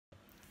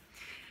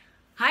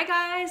Hi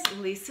guys,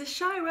 Lisa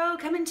Shiro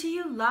coming to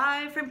you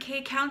live from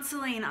K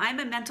Counseling. I'm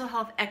a mental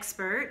health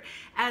expert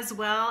as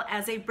well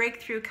as a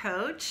breakthrough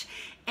coach,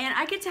 and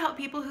I get to help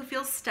people who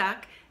feel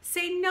stuck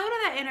say no to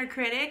that inner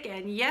critic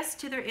and yes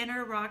to their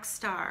inner rock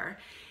star.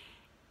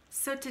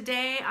 So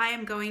today I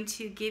am going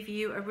to give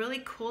you a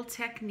really cool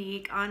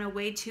technique on a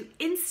way to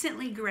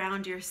instantly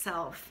ground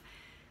yourself.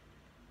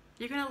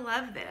 You're gonna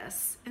love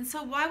this. And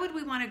so why would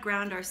we want to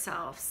ground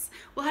ourselves?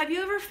 Well, have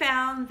you ever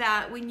found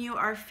that when you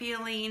are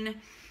feeling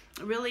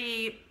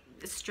really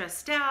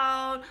stressed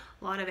out,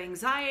 a lot of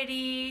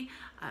anxiety,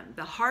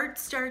 the heart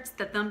starts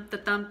the thump, the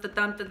thump, the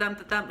thump, the thump,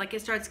 the thump, like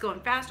it starts going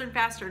faster and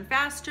faster and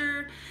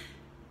faster.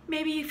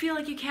 Maybe you feel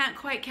like you can't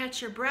quite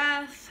catch your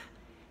breath.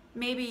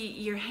 Maybe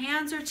your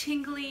hands are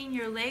tingling,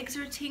 your legs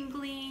are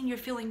tingling, you're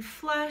feeling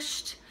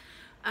flushed.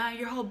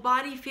 Your whole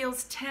body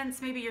feels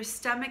tense. Maybe your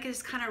stomach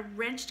is kind of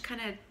wrenched, kind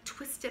of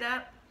twisted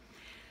up.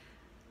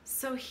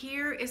 So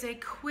here is a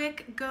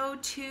quick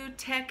go-to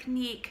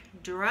technique,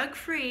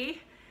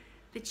 drug-free,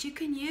 that you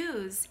can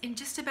use in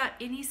just about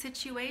any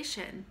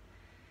situation.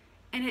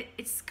 And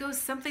it goes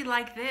something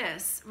like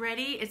this.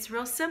 Ready? It's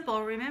real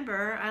simple.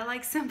 Remember, I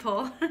like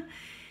simple.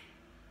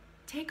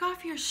 Take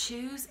off your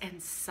shoes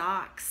and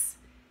socks.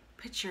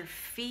 Put your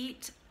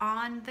feet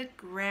on the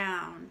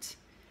ground.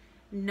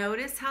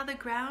 Notice how the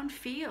ground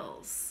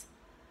feels.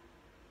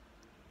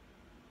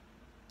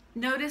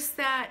 Notice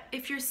that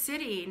if you're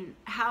sitting,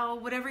 how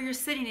whatever you're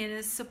sitting in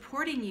is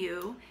supporting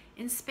you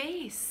in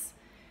space.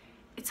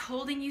 It's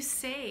holding you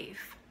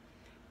safe.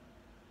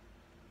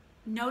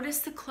 Notice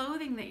the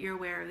clothing that you're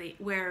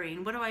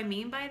wearing. What do I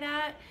mean by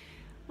that?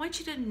 I want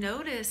you to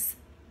notice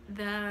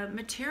the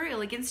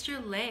material against your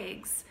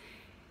legs,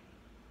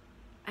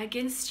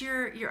 against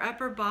your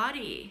upper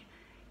body.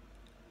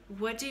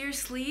 What do your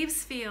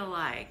sleeves feel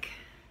like?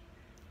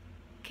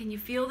 Can you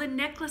feel the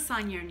necklace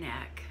on your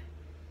neck?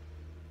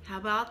 How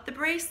about the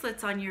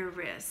bracelets on your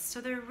wrists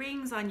or the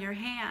rings on your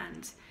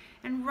hand?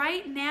 And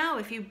right now,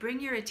 if you bring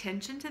your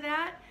attention to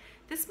that,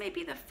 this may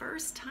be the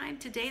first time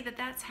today that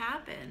that's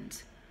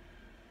happened.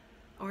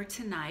 Or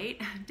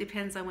tonight,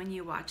 depends on when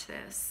you watch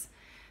this.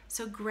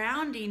 So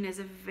grounding is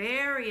a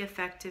very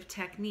effective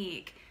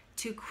technique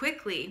to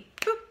quickly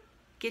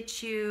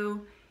get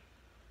you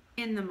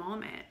in the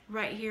moment,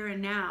 right here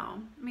and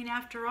now. I mean,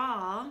 after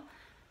all,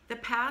 the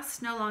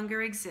past no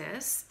longer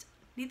exists,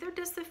 neither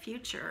does the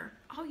future.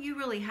 All you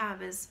really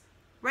have is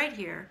right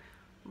here,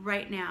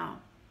 right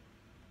now.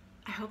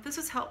 I hope this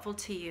was helpful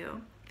to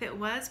you. If it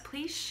was,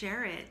 please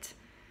share it.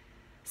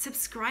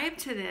 Subscribe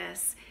to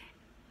this.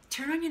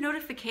 Turn on your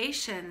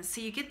notifications so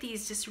you get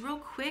these just real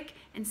quick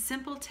and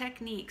simple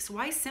techniques.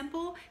 Why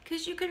simple?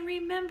 Because you can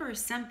remember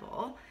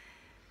simple.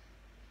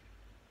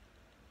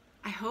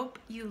 I hope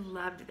you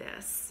loved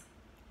this.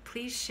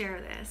 Please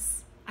share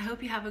this. I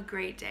hope you have a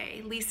great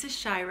day. Lisa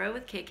Shiro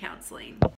with K Counseling.